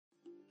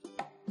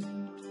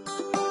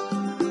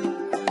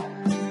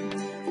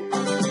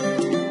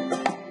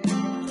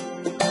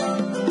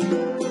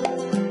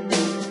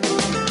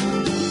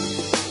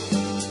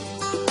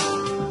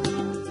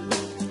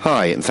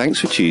Hi, and thanks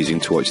for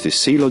choosing to watch this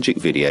C-Logic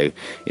video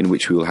in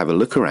which we will have a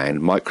look around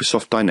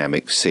Microsoft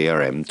Dynamics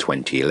CRM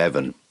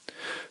 2011.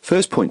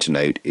 First point to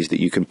note is that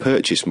you can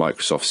purchase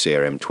Microsoft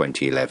CRM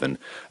 2011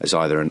 as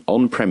either an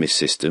on-premise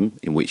system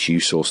in which you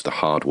source the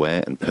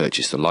hardware and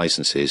purchase the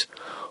licenses,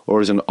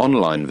 or as an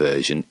online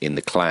version in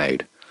the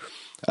cloud.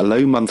 A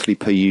low monthly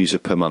per user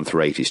per month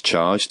rate is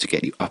charged to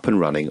get you up and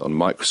running on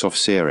Microsoft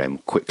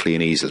CRM quickly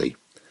and easily.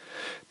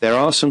 There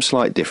are some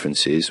slight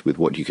differences with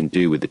what you can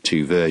do with the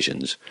two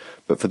versions,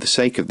 but for the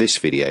sake of this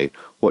video,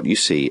 what you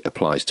see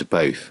applies to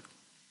both.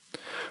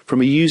 From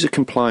a user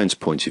compliance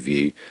point of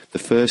view, the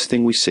first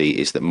thing we see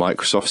is that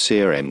Microsoft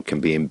CRM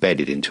can be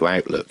embedded into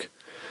Outlook.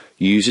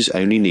 Users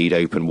only need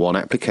open one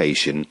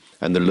application,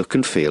 and the look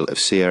and feel of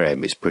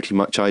CRM is pretty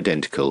much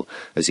identical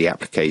as the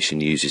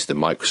application uses the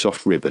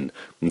Microsoft ribbon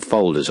and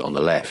folders on the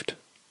left.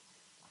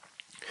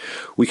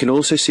 We can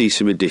also see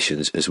some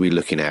additions as we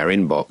look in our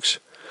inbox.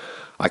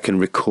 I can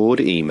record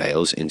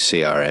emails in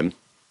CRM,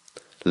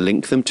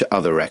 link them to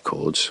other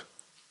records,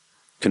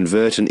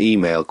 convert an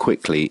email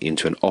quickly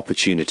into an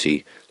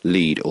opportunity,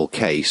 lead or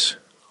case,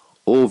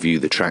 or view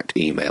the tracked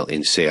email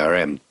in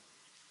CRM.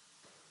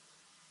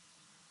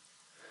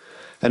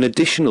 An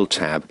additional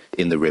tab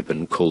in the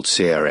ribbon called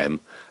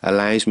CRM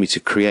allows me to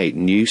create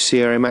new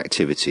CRM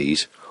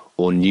activities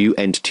or new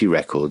entity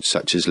records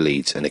such as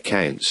leads and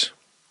accounts.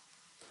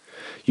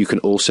 You can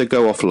also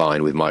go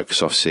offline with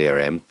Microsoft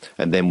CRM,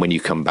 and then when you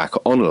come back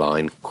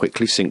online,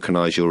 quickly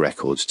synchronize your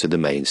records to the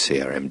main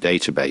CRM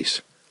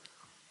database.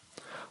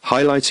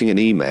 Highlighting an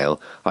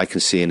email, I can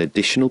see an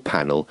additional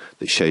panel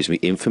that shows me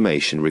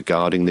information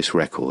regarding this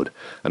record,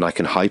 and I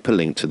can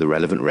hyperlink to the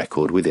relevant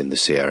record within the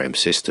CRM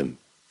system.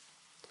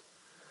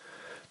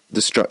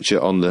 The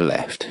structure on the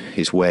left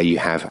is where you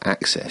have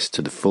access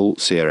to the full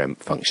CRM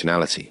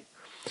functionality.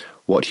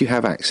 What you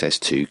have access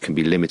to can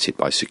be limited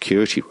by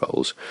security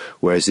roles,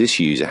 whereas this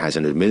user has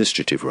an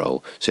administrative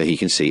role, so he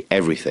can see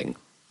everything.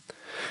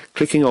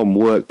 Clicking on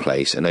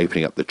Workplace and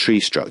opening up the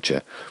tree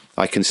structure,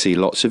 I can see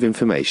lots of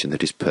information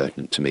that is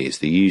pertinent to me as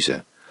the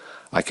user.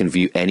 I can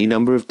view any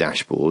number of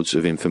dashboards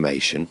of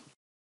information,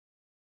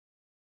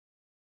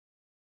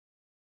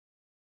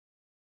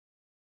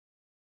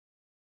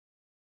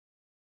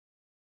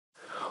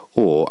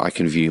 or I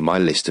can view my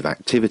list of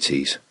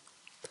activities.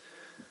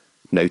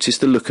 Notice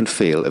the look and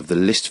feel of the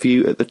list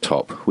view at the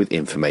top with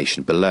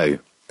information below.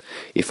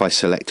 If I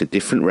select a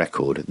different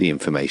record, the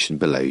information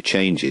below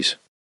changes.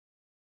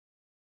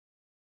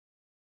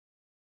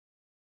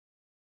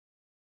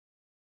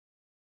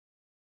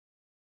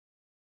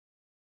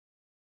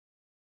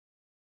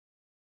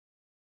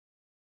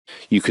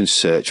 You can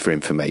search for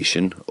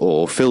information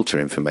or filter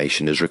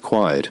information as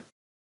required.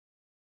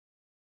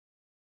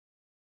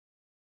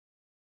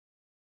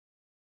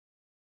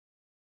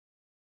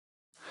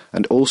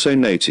 And also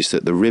notice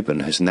that the ribbon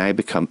has now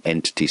become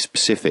entity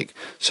specific,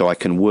 so I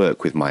can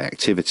work with my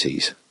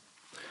activities.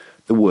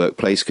 The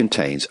workplace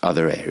contains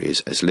other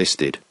areas as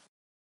listed.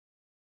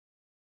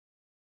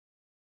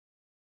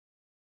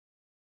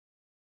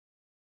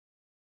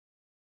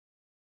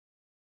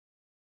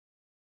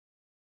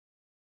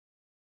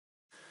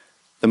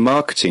 The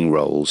marketing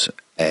roles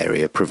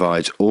area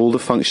provides all the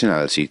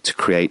functionality to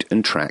create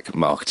and track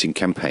marketing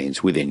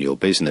campaigns within your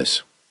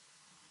business.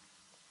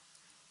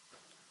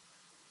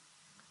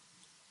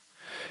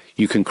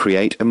 You can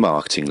create a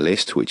marketing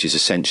list, which is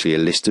essentially a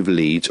list of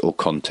leads or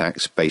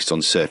contacts based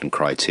on certain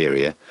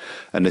criteria,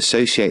 and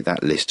associate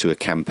that list to a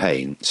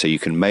campaign so you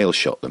can mail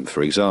shot them,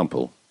 for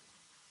example.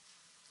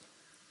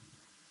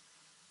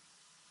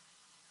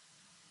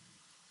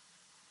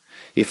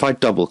 If I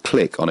double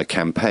click on a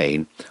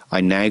campaign,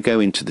 I now go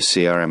into the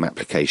CRM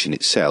application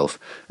itself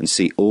and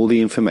see all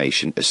the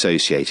information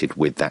associated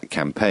with that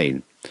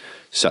campaign,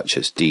 such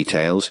as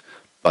details,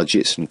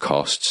 budgets and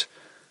costs,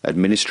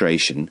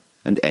 administration,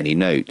 and any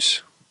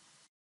notes.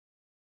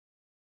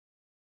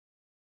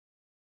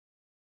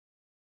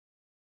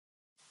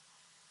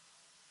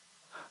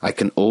 I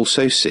can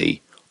also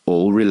see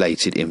all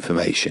related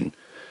information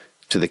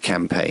to the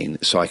campaign,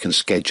 so I can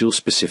schedule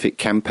specific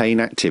campaign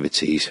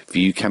activities,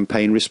 view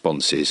campaign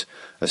responses,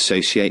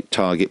 associate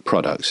target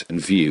products, and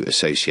view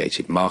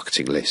associated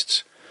marketing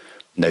lists.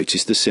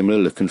 Notice the similar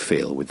look and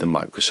feel with the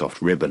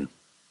Microsoft ribbon.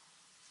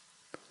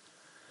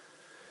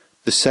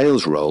 The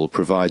sales role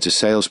provides a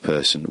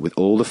salesperson with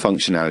all the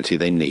functionality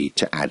they need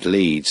to add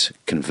leads,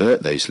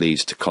 convert those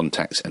leads to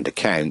contacts and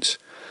accounts,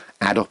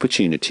 add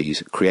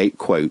opportunities, create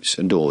quotes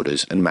and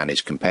orders, and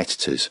manage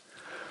competitors.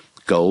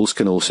 Goals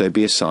can also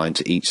be assigned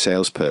to each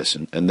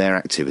salesperson and their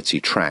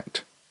activity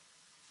tracked.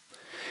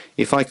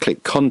 If I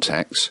click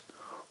Contacts,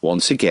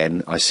 once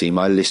again I see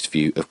my list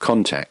view of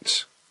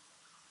contacts.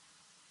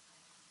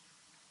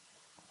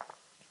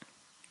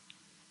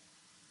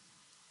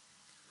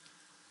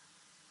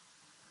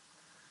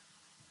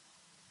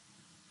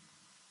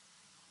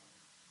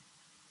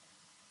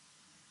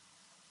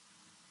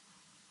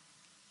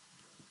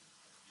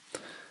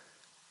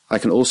 I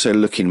can also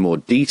look in more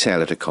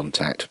detail at a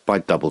contact by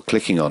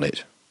double-clicking on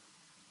it.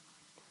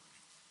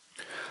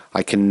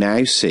 I can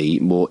now see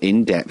more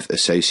in-depth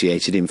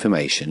associated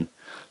information,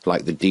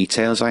 like the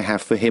details I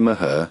have for him or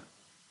her,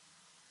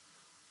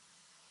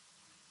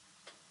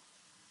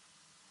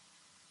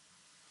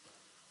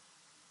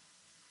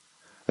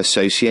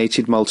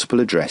 associated multiple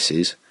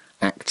addresses,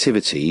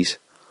 activities,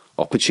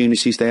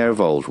 opportunities they are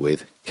involved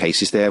with,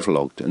 cases they have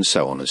logged, and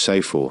so on and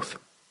so forth.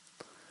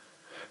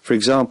 For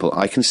example,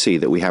 I can see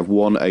that we have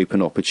one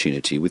open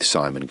opportunity with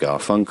Simon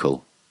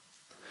Garfunkel.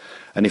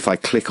 And if I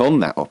click on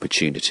that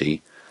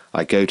opportunity,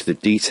 I go to the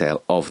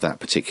detail of that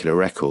particular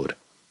record.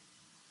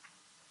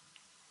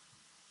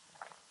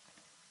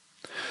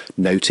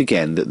 Note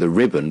again that the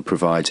ribbon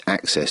provides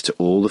access to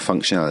all the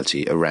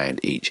functionality around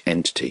each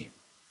entity.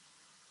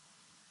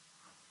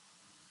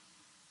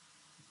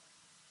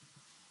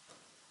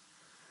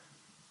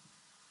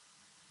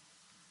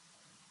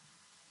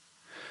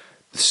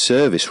 The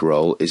service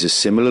role is a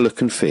similar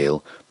look and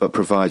feel, but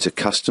provides a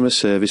customer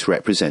service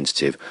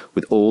representative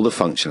with all the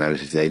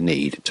functionality they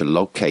need to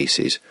log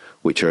cases,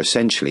 which are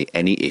essentially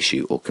any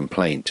issue or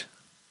complaint.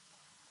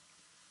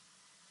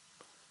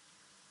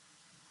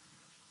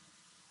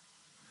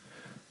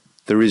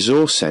 The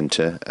Resource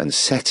Centre and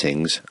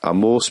Settings are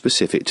more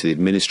specific to the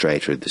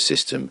administrator of the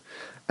system,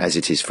 as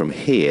it is from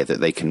here that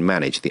they can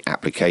manage the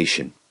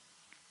application.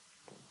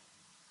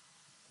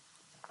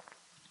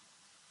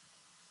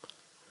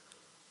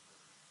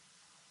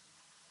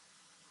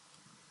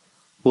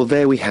 Well,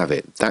 there we have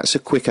it. That's a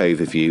quick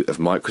overview of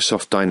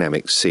Microsoft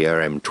Dynamics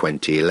CRM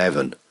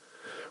 2011.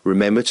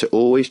 Remember to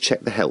always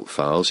check the help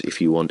files if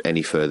you want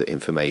any further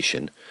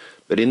information.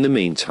 But in the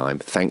meantime,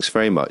 thanks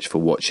very much for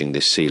watching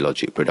this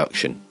C-Logic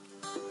production.